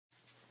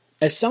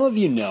As some of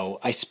you know,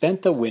 I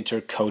spent the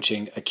winter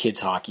coaching a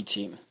kids hockey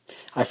team.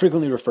 I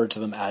frequently refer to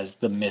them as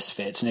the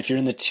Misfits, and if you're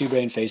in the Two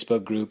Brain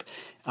Facebook group,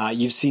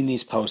 you've seen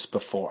these posts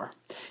before.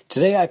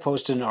 Today I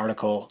posted an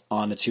article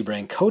on the Two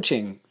Brain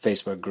Coaching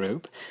Facebook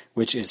group,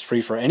 which is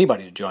free for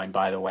anybody to join,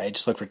 by the way.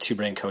 Just look for Two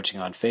Brain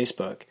Coaching on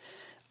Facebook,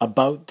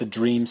 about the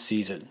dream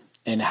season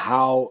and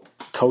how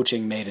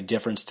coaching made a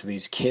difference to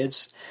these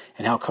kids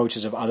and how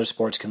coaches of other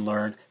sports can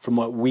learn from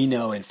what we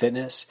know in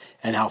fitness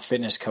and how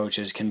fitness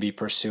coaches can be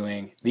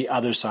pursuing the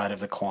other side of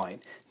the coin,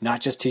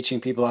 not just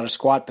teaching people how to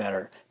squat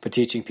better, but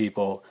teaching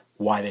people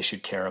why they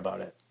should care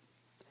about it.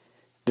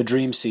 The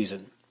dream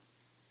season.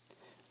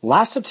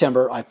 Last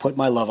September, I put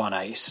my love on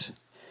ice.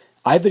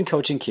 I've been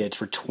coaching kids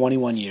for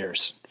 21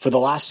 years. For the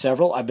last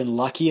several, I've been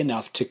lucky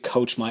enough to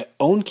coach my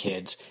own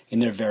kids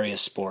in their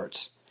various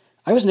sports.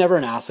 I was never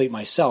an athlete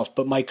myself,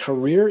 but my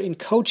career in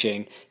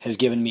coaching has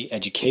given me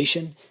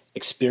education,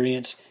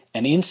 experience,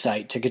 and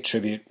insight to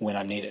contribute when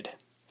I'm needed.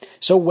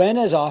 So when,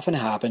 as often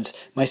happens,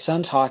 my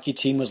son's hockey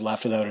team was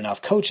left without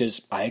enough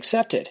coaches, I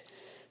accepted.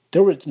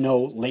 There was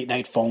no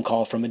late-night phone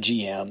call from a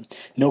GM,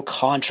 no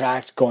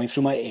contract going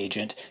through my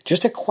agent,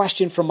 just a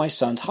question from my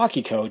son's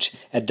hockey coach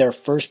at their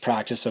first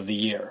practice of the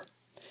year.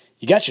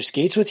 "You got your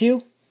skates with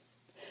you?"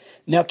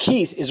 Now,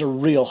 Keith is a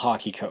real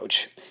hockey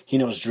coach. He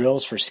knows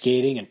drills for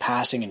skating and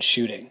passing and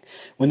shooting.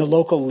 When the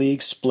local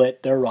league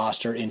split their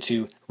roster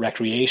into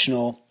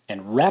recreational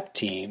and rep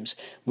teams,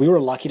 we were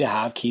lucky to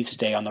have Keith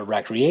stay on the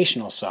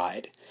recreational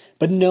side.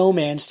 But no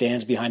man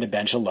stands behind a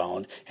bench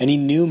alone, and he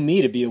knew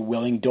me to be a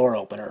willing door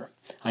opener.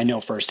 I know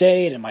first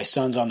aid, and my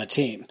son's on the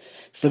team.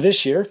 For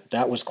this year,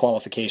 that was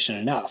qualification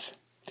enough.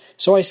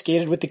 So I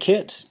skated with the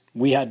kids.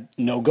 We had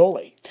no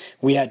goalie.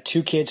 We had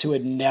two kids who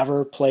had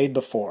never played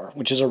before,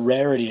 which is a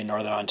rarity in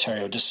Northern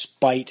Ontario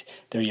despite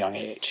their young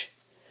age.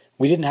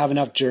 We didn't have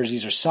enough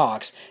jerseys or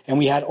socks, and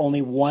we had only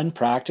one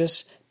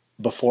practice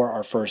before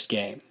our first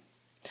game.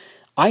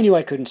 I knew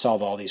I couldn't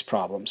solve all these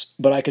problems,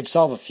 but I could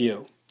solve a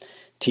few.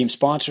 Team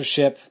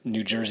sponsorship,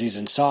 new jerseys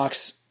and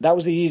socks, that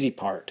was the easy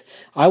part.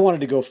 I wanted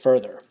to go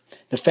further.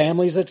 The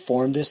families that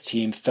formed this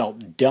team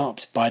felt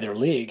dumped by their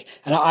league,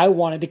 and I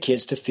wanted the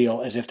kids to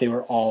feel as if they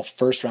were all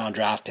first-round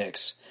draft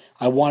picks.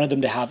 I wanted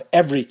them to have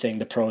everything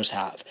the pros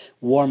have: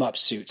 warm-up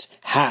suits,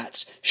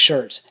 hats,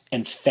 shirts,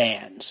 and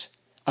fans.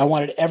 I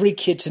wanted every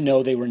kid to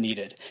know they were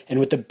needed, and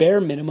with the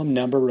bare minimum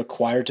number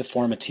required to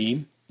form a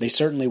team, they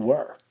certainly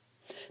were.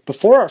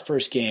 Before our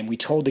first game, we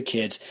told the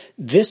kids,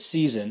 this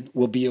season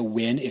will be a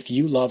win if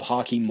you love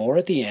hockey more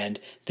at the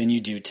end than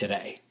you do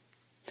today.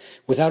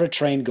 Without a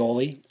trained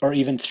goalie, or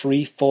even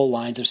 3 full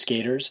lines of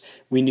skaters,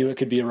 we knew it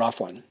could be a rough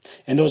one.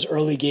 And those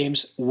early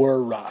games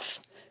were rough.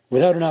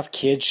 Without enough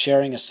kids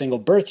sharing a single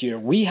birth year,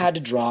 we had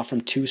to draw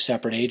from 2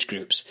 separate age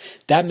groups.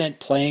 That meant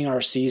playing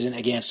our season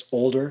against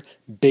older,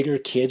 bigger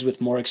kids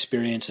with more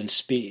experience and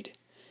speed.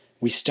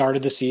 We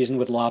started the season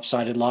with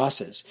lopsided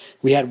losses.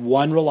 We had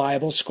 1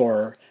 reliable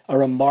scorer, a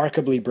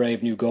remarkably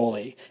brave new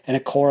goalie, and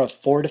a core of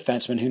 4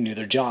 defensemen who knew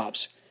their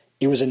jobs.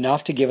 It was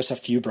enough to give us a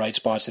few bright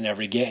spots in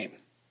every game.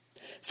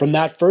 From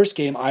that first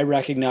game, I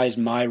recognized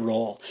my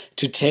role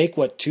to take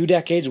what 2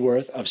 decades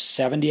worth of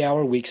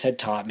 70-hour weeks had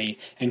taught me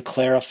and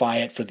clarify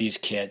it for these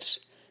kids.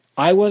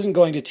 I wasn't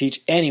going to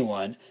teach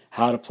anyone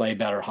how to play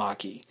better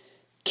hockey.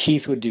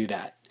 Keith would do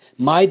that.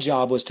 My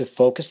job was to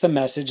focus the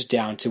message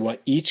down to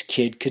what each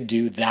kid could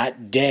do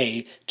that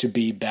day to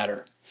be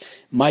better.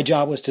 My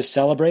job was to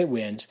celebrate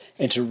wins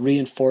and to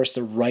reinforce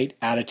the right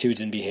attitudes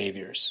and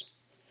behaviors.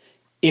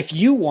 If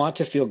you want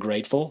to feel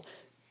grateful,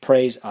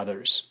 praise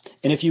others.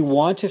 And if you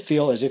want to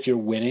feel as if you're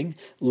winning,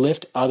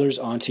 lift others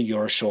onto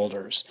your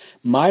shoulders.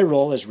 My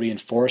role as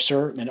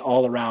reinforcer and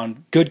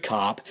all-around good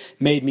cop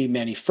made me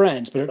many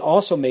friends, but it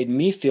also made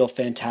me feel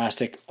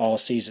fantastic all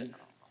season.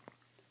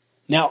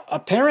 Now, a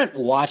parent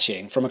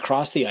watching from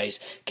across the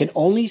ice can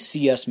only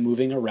see us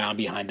moving around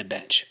behind the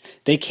bench.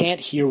 They can't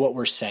hear what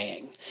we're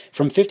saying.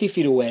 From 50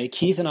 feet away,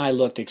 Keith and I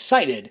looked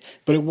excited,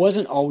 but it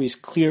wasn't always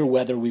clear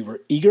whether we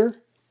were eager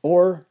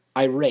or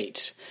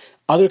irate.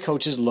 Other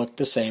coaches looked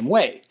the same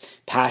way.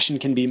 Passion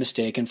can be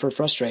mistaken for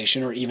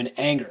frustration or even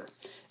anger.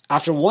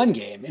 After one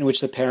game, in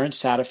which the parents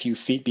sat a few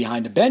feet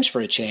behind the bench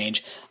for a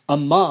change, a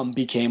mom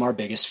became our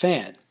biggest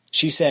fan.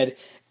 She said,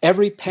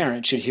 "Every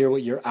parent should hear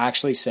what you're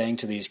actually saying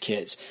to these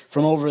kids.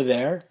 From over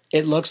there,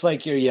 it looks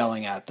like you're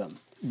yelling at them.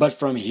 But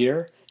from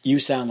here, you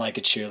sound like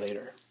a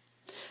cheerleader."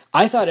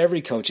 I thought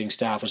every coaching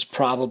staff was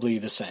probably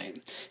the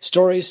same.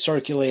 Stories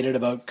circulated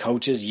about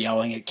coaches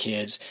yelling at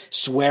kids,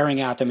 swearing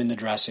at them in the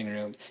dressing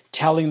room,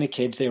 telling the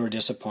kids they were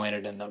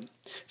disappointed in them.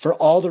 For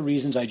all the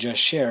reasons I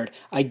just shared,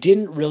 I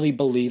didn't really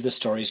believe the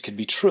stories could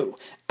be true.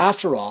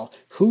 After all,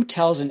 who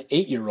tells an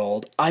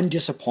 8-year-old, "I'm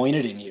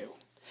disappointed in you"?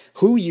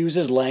 Who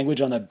uses language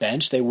on the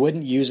bench they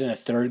wouldn't use in a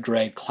 3rd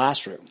grade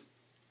classroom?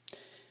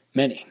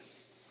 Many.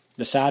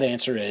 The sad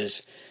answer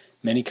is,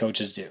 many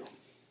coaches do.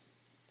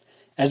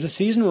 As the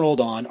season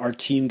rolled on, our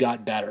team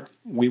got better.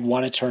 We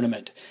won a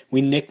tournament.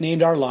 We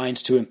nicknamed our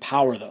lines to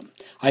empower them.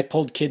 I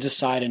pulled kids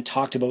aside and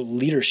talked about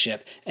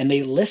leadership, and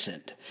they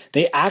listened.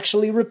 They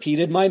actually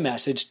repeated my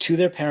message to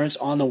their parents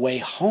on the way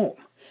home.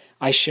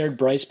 I shared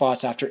bright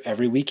spots after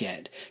every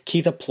weekend.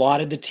 Keith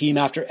applauded the team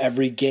after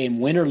every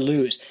game. Win or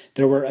lose,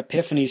 there were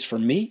epiphanies for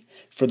me,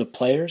 for the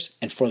players,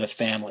 and for the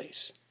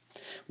families.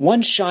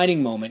 One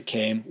shining moment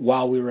came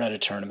while we were at a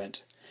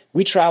tournament.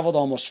 We traveled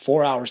almost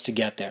 4 hours to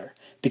get there.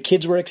 The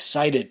kids were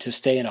excited to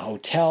stay in a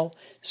hotel,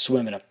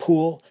 swim in a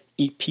pool,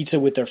 eat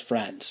pizza with their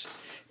friends.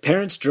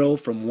 Parents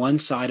drove from one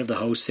side of the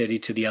host city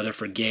to the other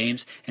for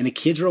games, and the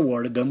kids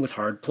rewarded them with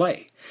hard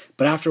play.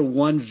 But after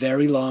one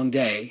very long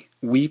day,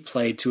 we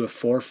played to a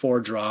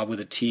 4-4 draw with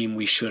a team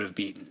we should have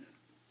beaten.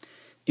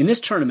 In this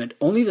tournament,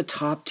 only the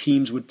top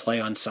teams would play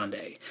on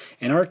Sunday,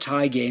 and our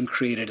tie game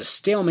created a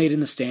stalemate in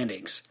the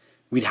standings.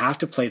 We'd have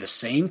to play the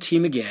same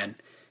team again,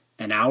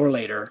 an hour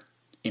later,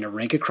 in a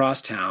rink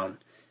across town,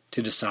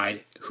 to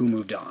decide who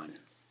moved on.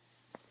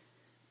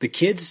 The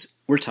kids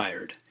were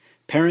tired.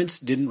 Parents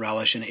didn't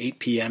relish an 8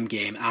 p.m.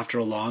 game after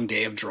a long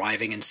day of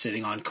driving and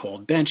sitting on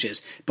cold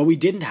benches, but we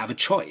didn't have a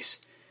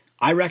choice.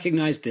 I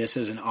recognized this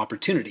as an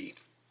opportunity.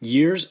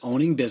 Years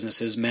owning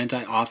businesses meant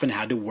I often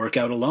had to work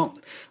out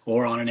alone,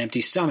 or on an empty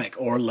stomach,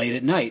 or late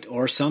at night,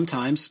 or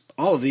sometimes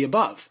all of the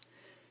above.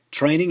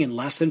 Training in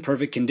less than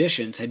perfect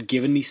conditions had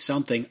given me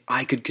something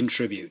I could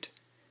contribute.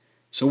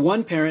 So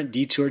one parent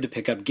detoured to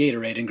pick up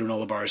Gatorade and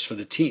granola bars for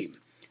the team.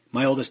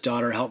 My oldest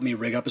daughter helped me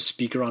rig up a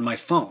speaker on my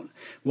phone.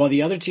 While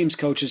the other team's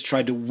coaches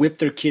tried to whip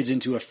their kids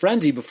into a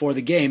frenzy before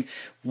the game,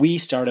 we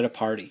started a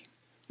party.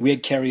 We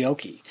had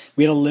karaoke.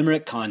 We had a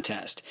limerick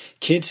contest.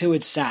 Kids who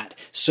had sat,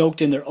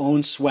 soaked in their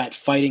own sweat,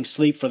 fighting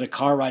sleep for the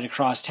car ride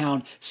across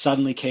town,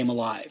 suddenly came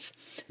alive.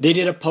 They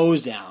did a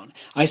pose down.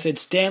 I said,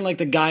 stand like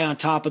the guy on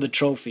top of the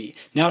trophy.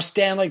 Now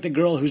stand like the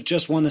girl who's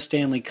just won the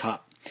Stanley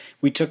Cup.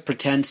 We took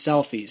pretend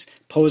selfies,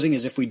 posing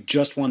as if we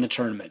just won the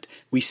tournament.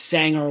 We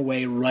sang our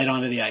way right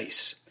onto the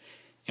ice.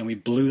 And we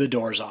blew the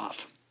doors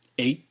off.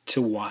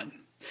 8-1.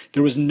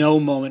 There was no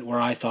moment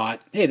where I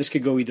thought, hey, this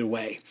could go either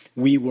way.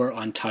 We were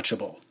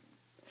untouchable.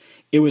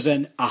 It was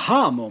an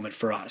aha moment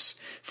for us,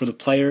 for the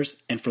players,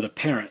 and for the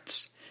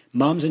parents.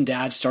 Moms and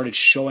dads started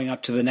showing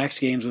up to the next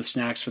games with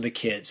snacks for the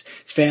kids.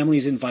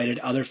 Families invited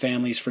other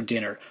families for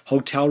dinner.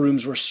 Hotel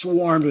rooms were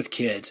swarmed with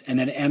kids and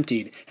then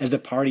emptied as the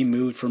party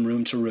moved from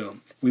room to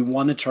room. We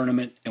won the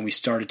tournament and we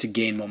started to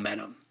gain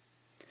momentum.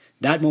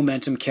 That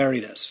momentum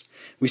carried us.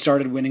 We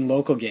started winning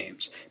local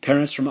games.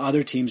 Parents from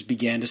other teams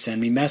began to send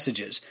me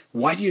messages.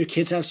 Why do your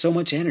kids have so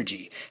much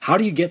energy? How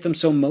do you get them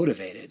so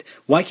motivated?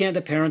 Why can't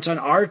the parents on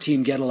our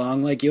team get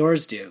along like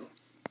yours do?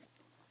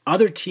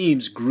 Other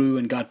teams grew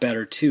and got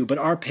better too, but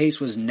our pace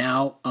was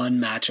now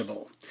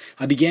unmatchable.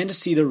 I began to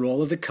see the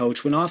role of the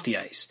coach when off the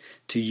ice,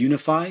 to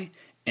unify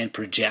and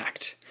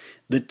project.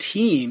 The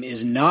team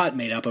is not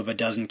made up of a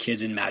dozen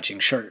kids in matching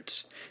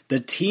shirts. The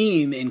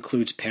team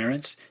includes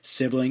parents,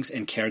 siblings,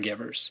 and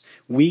caregivers.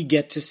 We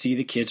get to see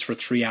the kids for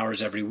 3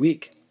 hours every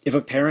week. If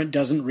a parent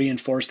doesn't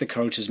reinforce the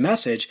coach's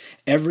message,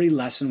 every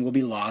lesson will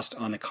be lost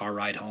on the car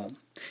ride home.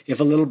 If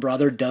a little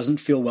brother doesn't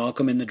feel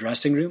welcome in the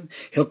dressing room,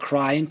 he'll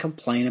cry and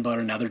complain about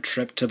another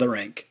trip to the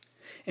rink.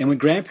 And when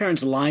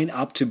grandparents line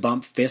up to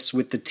bump fists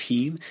with the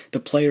team, the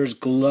players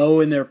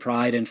glow in their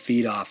pride and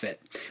feed off it.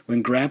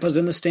 When grandpa's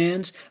in the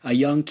stands, a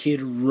young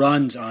kid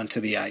runs onto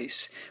the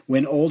ice.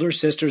 When older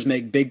sisters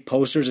make big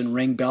posters and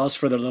ring bells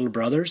for their little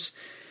brothers,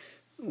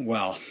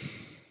 well,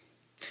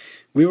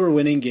 we were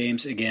winning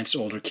games against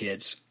older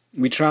kids.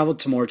 We traveled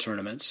to more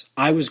tournaments.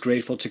 I was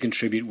grateful to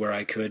contribute where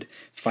I could,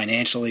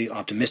 financially,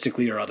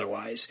 optimistically, or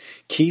otherwise.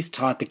 Keith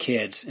taught the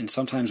kids, and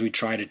sometimes we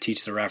tried to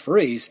teach the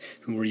referees,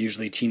 who were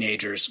usually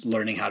teenagers,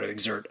 learning how to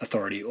exert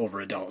authority over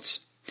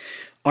adults.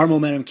 Our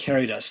momentum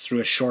carried us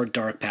through a short,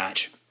 dark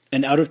patch.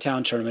 An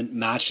out-of-town tournament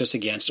matched us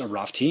against a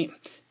rough team.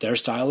 Their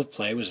style of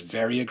play was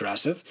very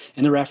aggressive,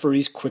 and the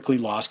referees quickly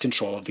lost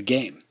control of the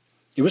game.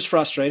 It was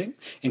frustrating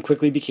and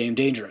quickly became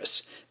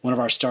dangerous. One of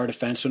our star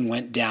defensemen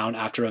went down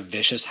after a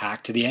vicious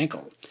hack to the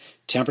ankle.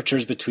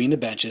 Temperatures between the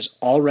benches,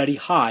 already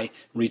high,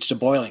 reached a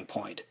boiling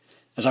point.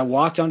 As I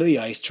walked onto the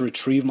ice to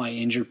retrieve my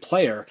injured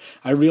player,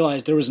 I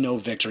realized there was no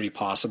victory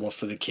possible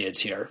for the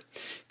kids here.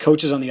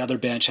 Coaches on the other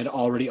bench had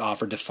already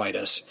offered to fight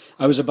us.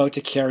 I was about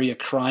to carry a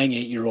crying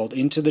 8-year-old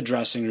into the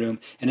dressing room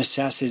and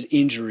assess his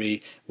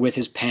injury with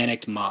his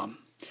panicked mom.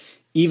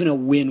 Even a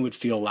win would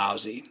feel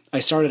lousy. I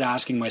started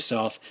asking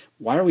myself,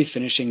 why are we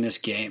finishing this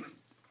game?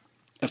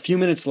 A few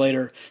minutes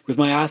later, with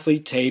my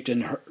athlete taped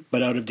and hurt,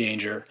 but out of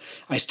danger,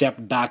 I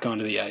stepped back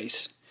onto the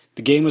ice.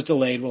 The game was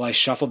delayed while I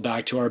shuffled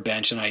back to our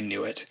bench, and I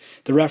knew it.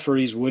 The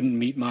referees wouldn't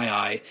meet my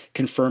eye,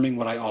 confirming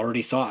what I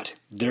already thought.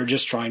 They're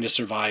just trying to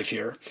survive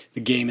here.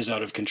 The game is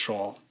out of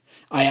control.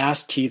 I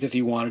asked Keith if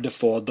he wanted to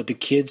fold, but the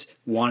kids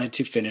wanted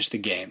to finish the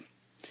game.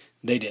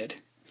 They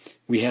did.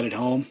 We headed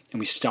home, and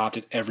we stopped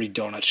at every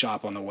donut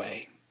shop on the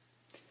way.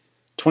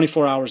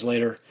 24 hours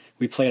later,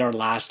 we played our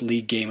last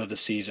league game of the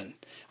season.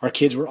 Our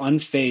kids were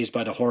unfazed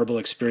by the horrible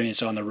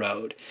experience on the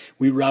road.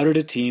 We routed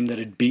a team that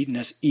had beaten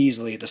us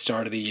easily at the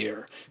start of the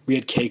year. We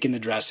had cake in the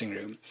dressing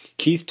room.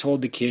 Keith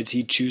told the kids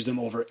he'd choose them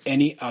over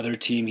any other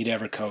team he'd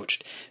ever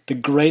coached. The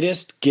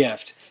greatest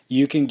gift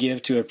you can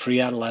give to a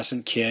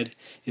pre-adolescent kid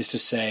is to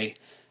say,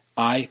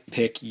 "I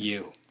pick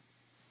you."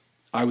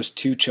 I was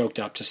too choked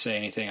up to say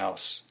anything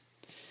else.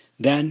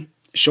 Then,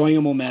 showing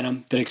a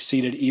momentum that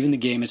exceeded even the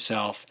game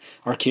itself,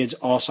 our kids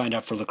all signed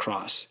up for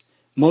lacrosse.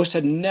 Most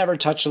had never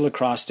touched a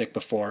lacrosse stick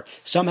before.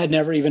 Some had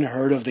never even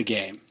heard of the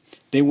game.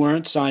 They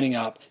weren't signing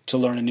up to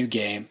learn a new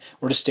game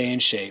or to stay in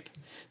shape.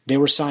 They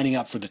were signing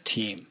up for the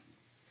team.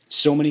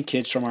 So many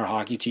kids from our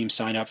hockey team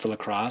signed up for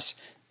lacrosse,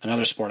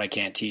 another sport I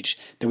can't teach,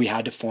 that we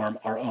had to form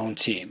our own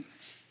team.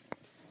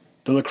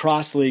 The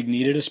lacrosse league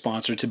needed a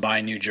sponsor to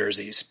buy new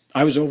jerseys.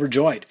 I was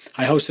overjoyed.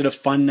 I hosted a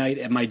fun night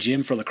at my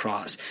gym for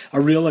lacrosse.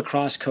 A real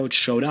lacrosse coach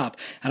showed up,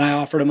 and I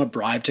offered him a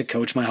bribe to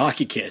coach my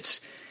hockey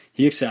kids.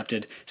 He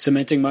accepted,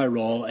 cementing my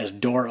role as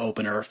door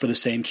opener for the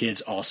same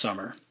kids all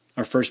summer.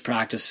 Our first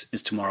practice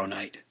is tomorrow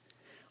night.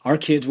 Our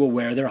kids will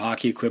wear their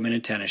hockey equipment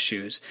and tennis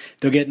shoes.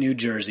 They'll get new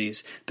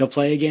jerseys. They'll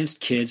play against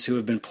kids who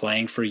have been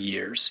playing for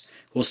years.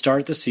 We'll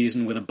start the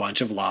season with a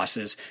bunch of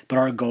losses, but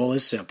our goal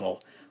is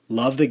simple: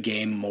 love the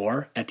game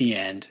more at the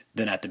end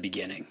than at the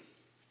beginning.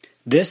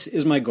 This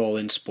is my goal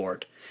in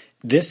sport.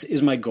 This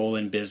is my goal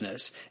in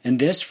business. And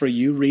this, for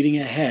you reading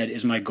ahead,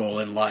 is my goal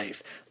in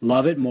life.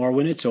 Love it more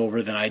when it's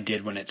over than I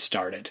did when it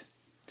started.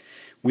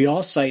 We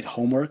all cite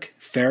homework,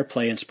 fair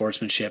play, and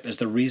sportsmanship as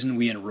the reason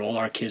we enroll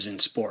our kids in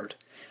sport.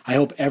 I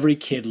hope every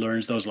kid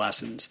learns those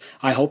lessons.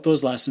 I hope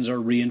those lessons are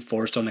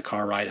reinforced on the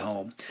car ride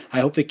home. I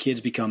hope the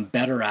kids become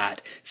better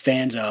at,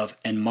 fans of,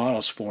 and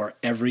models for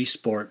every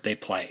sport they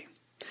play.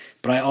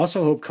 But I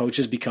also hope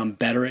coaches become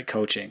better at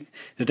coaching,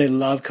 that they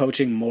love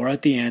coaching more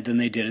at the end than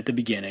they did at the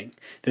beginning,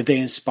 that they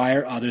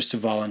inspire others to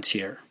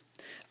volunteer.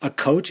 A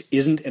coach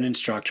isn't an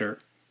instructor.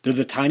 They're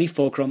the tiny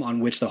fulcrum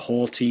on which the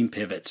whole team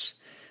pivots.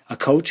 A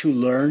coach who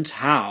learns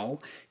how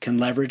can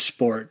leverage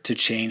sport to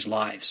change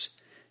lives.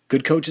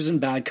 Good coaches and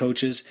bad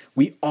coaches,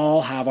 we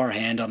all have our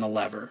hand on the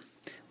lever.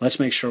 Let's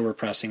make sure we're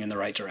pressing in the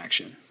right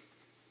direction.